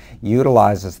difference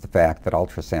utilizes the fact that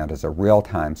ultrasound is a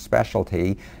real-time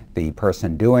specialty. The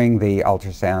person doing the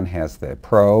ultrasound has the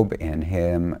probe in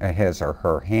his or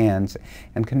her hands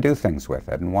and can do things with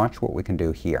it, and watch what we can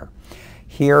do here.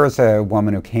 Here's a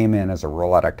woman who came in as a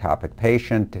rural ectopic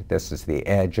patient. This is the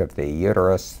edge of the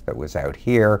uterus that was out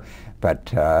here, but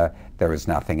there was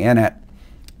nothing in it.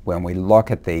 When we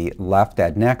look at the left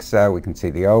adnexa, we can see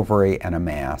the ovary and a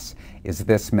mass. Is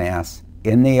this mass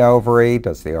in the ovary?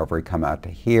 Does the ovary come out to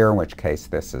here, in which case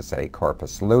this is a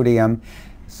corpus luteum?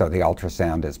 So the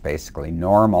ultrasound is basically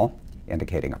normal,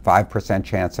 indicating a 5%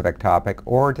 chance of ectopic,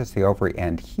 or does the ovary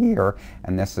end here,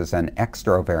 and this is an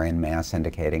extraovarian mass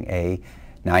indicating a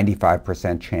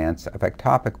 95% chance of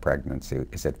ectopic pregnancy.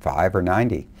 Is it 5 or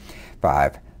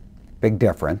 95? Big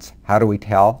difference. How do we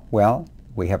tell? Well,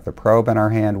 we have the probe in our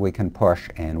hand, we can push,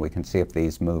 and we can see if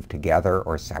these move together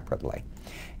or separately.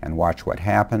 And watch what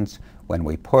happens. When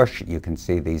we push, you can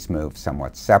see these move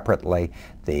somewhat separately.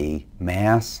 The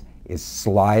mass is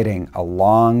sliding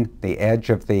along the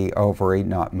edge of the ovary,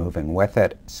 not moving with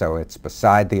it, so it's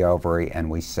beside the ovary,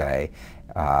 and we say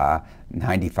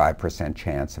 95%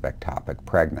 chance of ectopic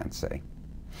pregnancy.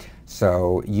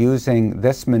 So using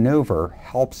this maneuver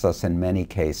helps us in many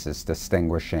cases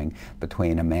distinguishing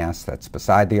between a mass that's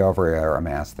beside the ovary or a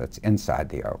mass that's inside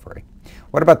the ovary.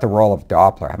 What about the role of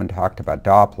Doppler? I haven't talked about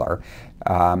Doppler.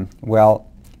 Well,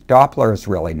 Doppler is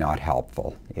really not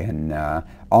helpful in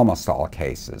almost all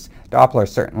cases. Doppler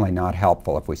is certainly not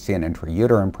helpful if we see an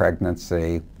intrauterine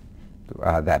pregnancy.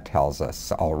 That tells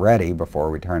us already,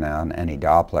 before we turn on any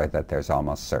Doppler, that there's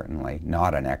almost certainly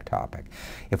not an ectopic.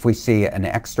 If we see an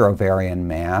extraovarian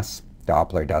mass,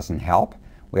 Doppler doesn't help.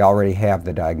 We already have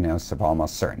the diagnosis of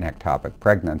almost certain ectopic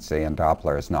pregnancy, and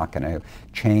Doppler is not going to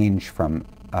change from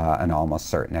an almost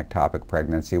certain ectopic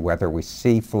pregnancy, whether we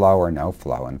see flow or no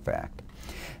flow, in fact.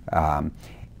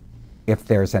 If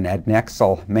there's an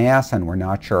adnexal mass and we're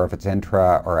not sure if it's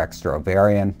intra or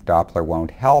extraovarian, Doppler won't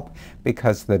help,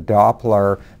 because the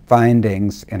Doppler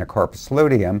findings in a corpus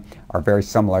luteum are very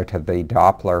similar to the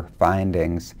Doppler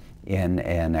findings in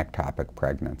an ectopic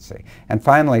pregnancy. And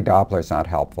finally, Doppler is not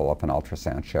helpful if an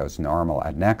ultrasound shows normal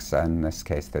adnexa. In this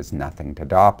case, there's nothing to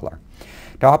Doppler.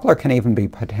 Doppler can even be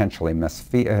potentially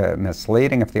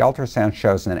misleading. If the ultrasound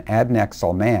shows an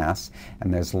adnexal mass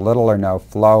and there's little or no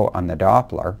flow on the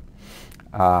Doppler,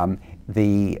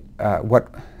 What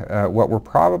we're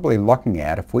probably looking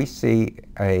at, if we see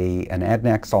an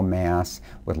adnexal mass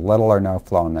with little or no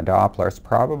flow in the Doppler, it's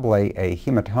probably a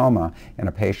hematoma in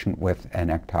a patient with an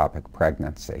ectopic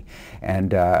pregnancy.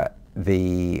 And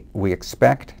we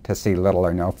expect to see little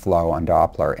or no flow on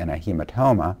Doppler in a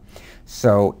hematoma.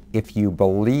 So if you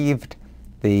believed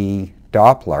the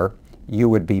Doppler, you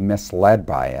would be misled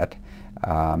by it.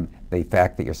 The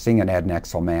fact that you're seeing an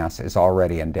adnexal mass is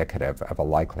already indicative of a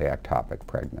likely ectopic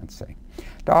pregnancy.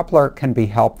 Doppler can be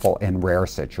helpful in rare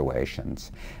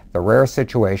situations. The rare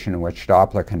situation in which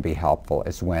Doppler can be helpful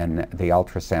is when the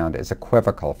ultrasound is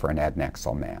equivocal for an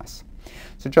adnexal mass.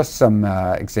 So just some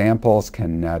examples.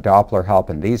 Can Doppler help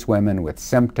in these women with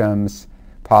symptoms,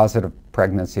 positive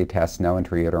pregnancy tests, no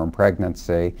intrauterine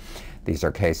pregnancy? These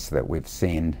are cases that we've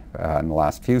seen in the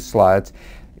last few slides.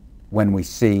 When we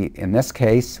see, in this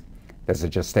case, there's a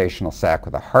gestational sac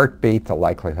with a heartbeat, the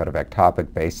likelihood of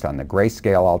ectopic based on the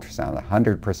grayscale ultrasound,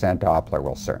 100% Doppler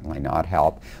will certainly not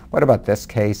help. What about this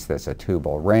case? There's a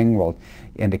tubal ring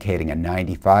indicating a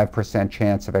 95%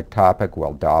 chance of ectopic.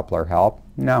 Will Doppler help?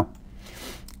 No.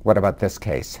 What about this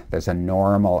case? There's a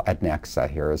normal adnexa.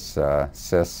 Here's a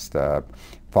cyst,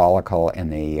 follicle in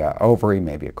the ovary,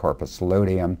 maybe a corpus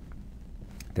luteum.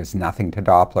 There's nothing to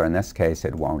Doppler. In this case,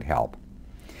 it won't help.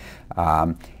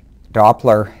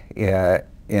 Doppler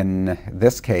in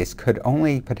this case could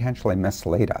only potentially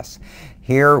mislead us.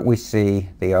 Here we see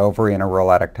the ovary in a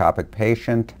roulette ectopic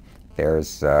patient.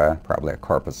 There's probably a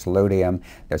corpus luteum.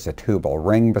 There's a tubal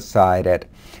ring beside it.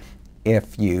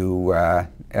 If you,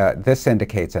 this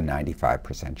indicates a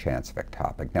 95% chance of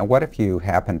ectopic. Now what if you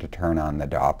happen to turn on the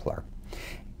Doppler?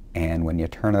 And when you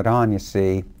turn it on, you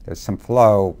see there's some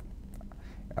flow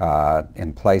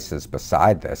in places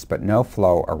beside this, but no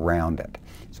flow around it.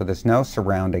 So there's no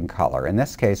surrounding color. In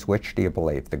this case, which do you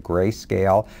believe? The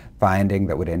grayscale finding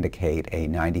that would indicate a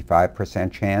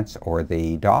 95% chance, or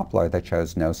the Doppler that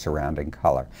shows no surrounding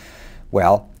color?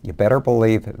 Well, you better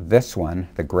believe this one,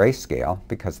 the grayscale,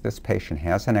 because this patient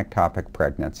has an ectopic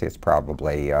pregnancy. It's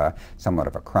probably somewhat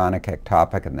of a chronic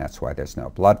ectopic, and that's why there's no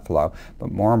blood flow.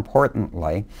 But more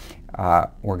importantly,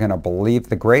 we're going to believe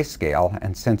the grayscale,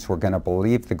 and since we're going to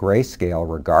believe the grayscale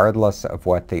regardless of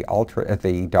what the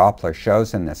Doppler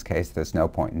shows in this case, there's no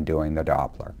point in doing the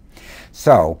Doppler.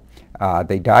 So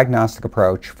the diagnostic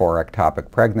approach for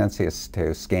ectopic pregnancy is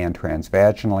to scan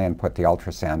transvaginally and put the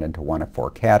ultrasound into one of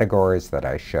 4 categories that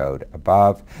I showed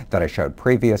above, that I showed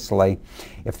previously.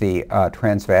 If the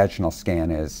transvaginal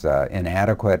scan is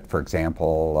inadequate, for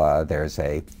example, there's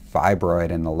a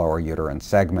fibroid in the lower uterine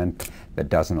segment that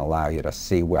doesn't allow you to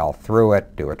see well through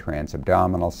it, do a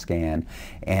transabdominal scan.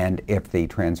 And if the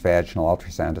transvaginal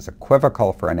ultrasound is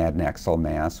equivocal for an adnexal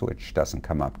mass, which doesn't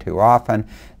come up too often,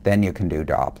 then you can do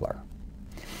Doppler.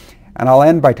 And I'll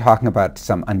end by talking about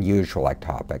some unusual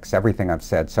ectopics. Everything I've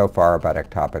said so far about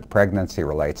ectopic pregnancy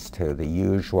relates to the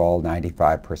usual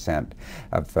 95%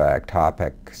 of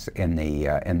ectopics in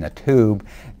the tube.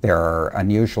 There are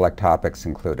unusual ectopics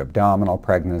include abdominal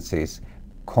pregnancies,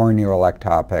 corneal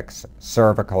ectopics,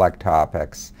 cervical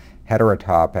ectopics,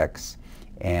 heterotopics,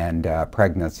 and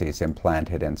pregnancies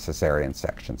implanted in cesarean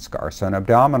section scar. So an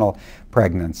abdominal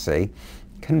pregnancy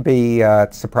can be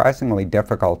surprisingly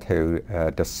difficult to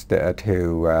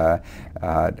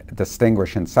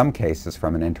distinguish in some cases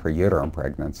from an intrauterine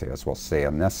pregnancy, as we'll see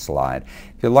in this slide.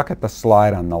 If you look at the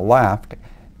slide on the left,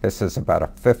 this is about a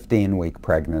 15-week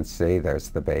pregnancy. There's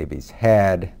the baby's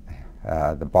head,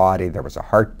 the body, there was a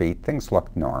heartbeat, things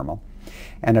looked normal.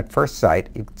 And at first sight,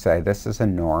 you could say this is a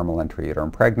normal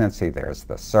intrauterine pregnancy. There's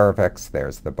the cervix,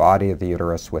 there's the body of the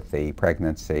uterus with the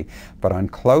pregnancy. But on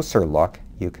closer look,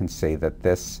 you can see that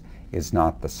this is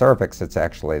not the cervix, it's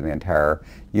actually the entire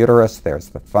uterus. There's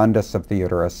the fundus of the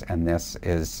uterus, and this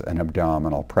is an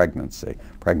abdominal pregnancy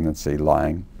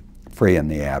lying free in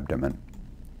the abdomen.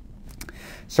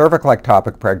 Cervical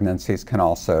ectopic pregnancies can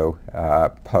also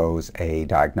pose a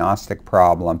diagnostic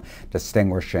problem,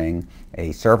 distinguishing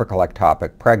a cervical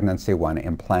ectopic pregnancy, one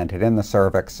implanted in the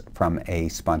cervix, from a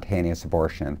spontaneous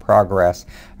abortion in progress,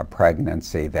 a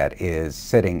pregnancy that is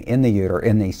sitting in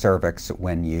the cervix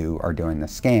when you are doing the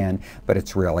scan, but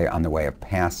it's really on the way of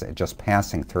just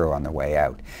passing through on the way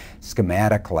out.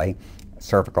 Schematically,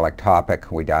 cervical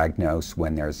ectopic we diagnose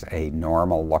when there's a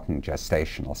normal looking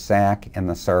gestational sac in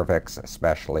the cervix,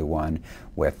 especially one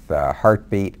with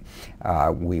heartbeat.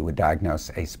 We would diagnose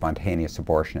a spontaneous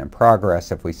abortion in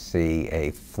progress if we see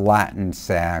a flattened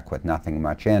sac with nothing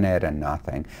much in it and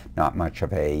not much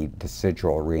of a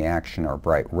decidual reaction or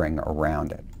bright ring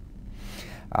around it.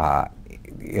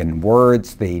 In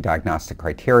words, the diagnostic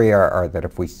criteria are that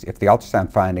if the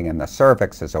ultrasound finding in the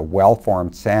cervix is a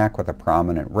well-formed sac with a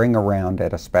prominent ring around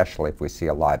it, especially if we see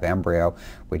a live embryo,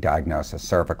 we diagnose a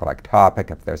cervical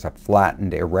ectopic. If there's a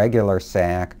flattened, irregular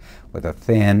sac with a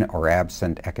thin or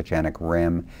absent echogenic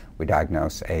rim, we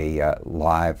diagnose a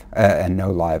no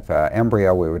live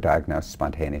embryo. We would diagnose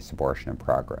spontaneous abortion in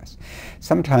progress.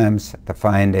 Sometimes the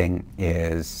finding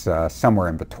is somewhere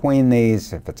in between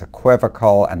these. If it's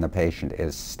equivocal and the patient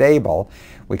is stable,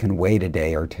 we can wait a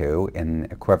day or two in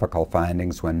equivocal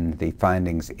findings when the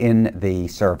findings in the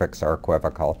cervix are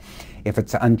equivocal. If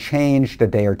it's unchanged, a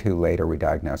day or two later, we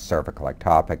diagnose cervical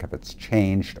ectopic. If it's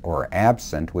changed or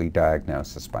absent, we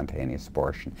diagnose a spontaneous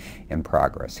abortion in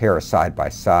progress. Here are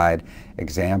side-by-side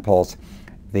examples.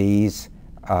 These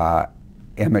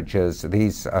images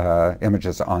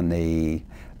on the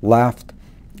left,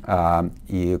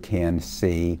 you can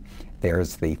see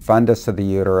there's the fundus of the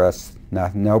uterus,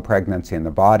 no pregnancy in the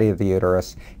body of the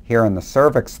uterus. Here in the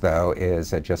cervix, though,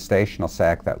 is a gestational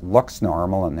sac that looks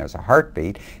normal, and there's a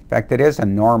heartbeat. In fact, it is a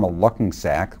normal-looking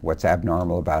sac. What's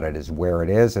abnormal about it is where it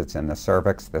is. It's in the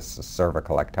cervix. This is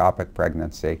cervical ectopic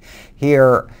pregnancy.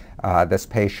 Here, this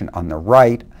patient on the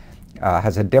right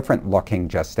has a different-looking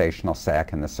gestational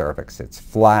sac in the cervix. It's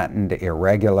flattened,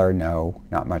 irregular,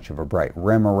 not much of a bright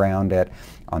rim around it.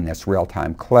 On this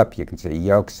real-time clip, you can see a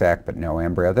yolk sac, but no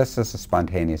embryo. This is a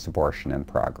spontaneous abortion in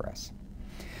progress.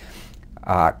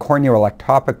 Corneal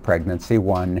ectopic pregnancy,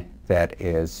 one that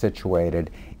is situated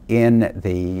in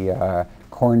the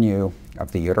cornu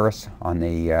of the uterus on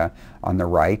the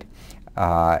right,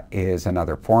 is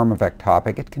another form of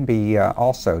ectopic. It can be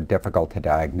also difficult to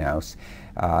diagnose.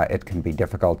 It can be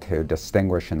difficult to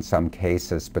distinguish in some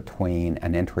cases between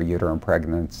an intrauterine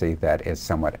pregnancy that is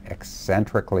somewhat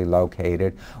eccentrically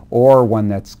located or one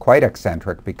that's quite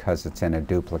eccentric because it's in a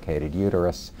duplicated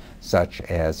uterus, such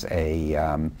as a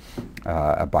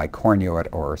bicornuate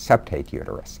or septate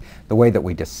uterus. The way that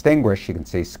we distinguish, you can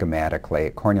see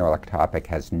schematically, corneal ectopic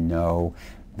has no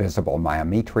visible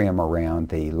myometrium around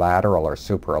the lateral or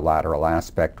superolateral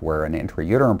aspect, where an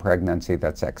intrauterine pregnancy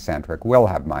that's eccentric will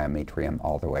have myometrium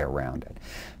all the way around it.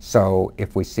 So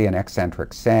if we see an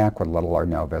eccentric sac with little or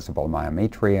no visible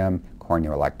myometrium,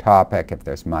 corneal ectopic. If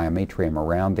there's myometrium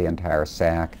around the entire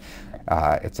sac,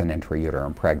 it's an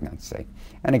intrauterine pregnancy.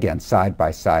 And again,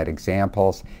 side-by-side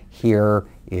examples. Here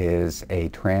is a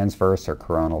transverse or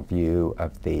coronal view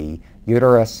of the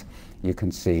uterus. You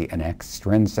can see an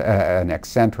eccentric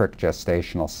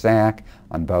gestational sac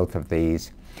on both of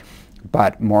these.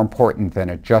 But more important than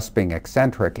it just being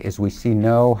eccentric is we see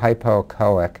no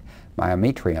hypoechoic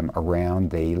myometrium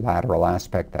around the lateral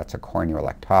aspect. That's a corneal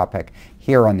ectopic.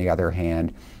 Here, on the other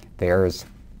hand, there's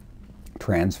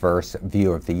transverse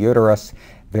view of the uterus.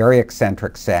 Very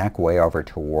eccentric sac way over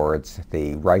towards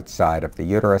the right side of the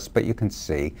uterus, but you can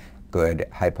see good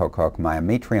hypoechoic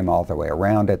myometrium all the way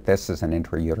around it. This is an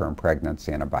intrauterine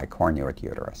pregnancy in a bicornuate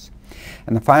uterus.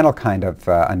 And the final kind of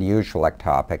unusual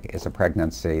ectopic is a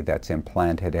pregnancy that's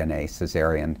implanted in a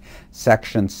cesarean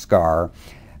section scar.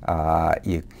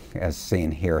 As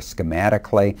seen here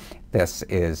schematically, this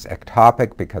is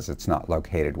ectopic because it's not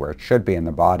located where it should be in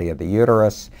the body of the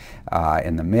uterus,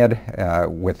 in the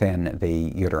within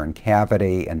the uterine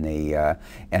cavity, in the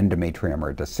endometrium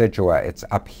or decidua. It's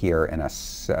up here in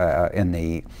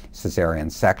the cesarean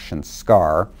section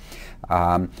scar.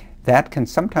 That can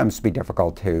sometimes be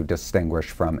difficult to distinguish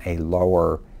from a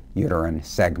lower uterine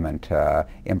segment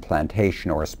implantation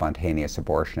or a spontaneous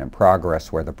abortion in progress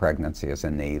where the pregnancy is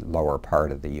in the lower part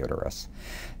of the uterus.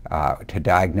 To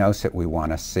diagnose it, we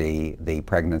want to see the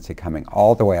pregnancy coming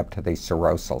all the way up to the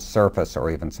serosal surface or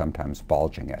even sometimes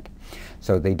bulging it.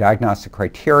 So the diagnostic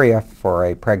criteria for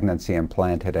a pregnancy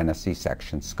implanted in a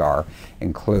C-section scar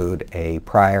include a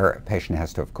patient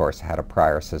has to, of course, had a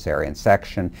prior cesarean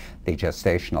section. The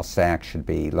gestational sac should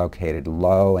be located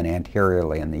low and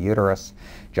anteriorly in the uterus,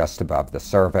 just above the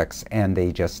cervix, and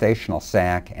the gestational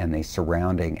sac and the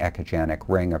surrounding echogenic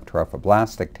ring of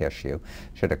trophoblastic tissue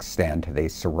should extend to the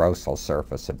serosal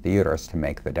surface of the uterus to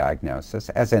make the diagnosis,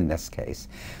 as in this case.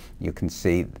 You can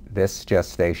see this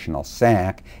gestational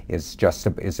sac is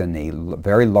in the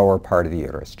very lower part of the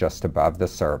uterus, just above the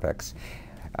cervix,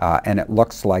 and it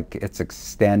looks like it's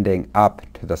extending up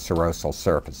to the serosal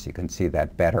surface. You can see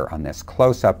that better on this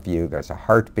close-up view. There's a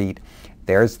heartbeat.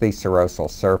 There's the serosal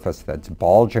surface that's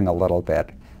bulging a little bit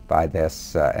by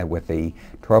this, with the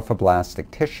trophoblastic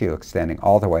tissue extending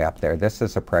all the way up there. This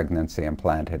is a pregnancy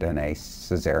implanted in a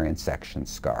cesarean section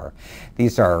scar.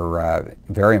 These are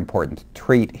very important to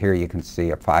treat. Here you can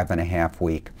see a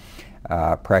 5.5-week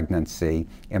pregnancy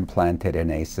implanted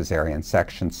in a cesarean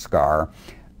section scar.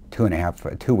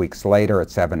 2 weeks later, at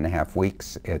 7.5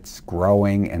 weeks, it's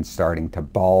growing and starting to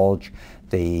bulge.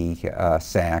 The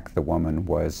sac, the woman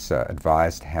was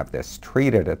advised to have this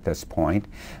treated at this point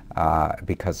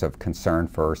because of concern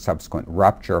for subsequent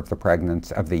rupture of the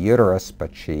pregnancy of the uterus,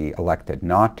 but she elected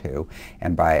not to.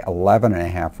 And by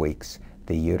 11.5 weeks,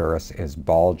 the uterus is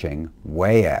bulging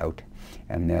way out.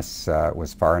 And this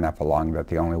was far enough along that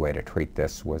the only way to treat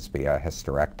this was via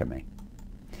hysterectomy.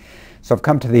 So I've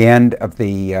come to the end of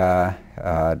the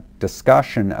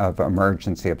discussion of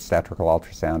emergency obstetrical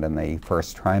ultrasound in the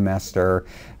first trimester.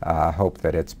 Hope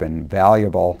that it's been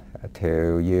valuable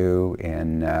to you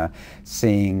in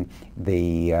seeing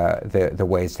the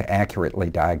ways to accurately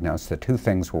diagnose the two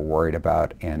things we're worried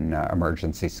about in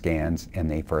emergency scans in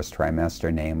the first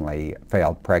trimester, namely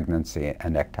failed pregnancy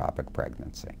and ectopic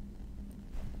pregnancy.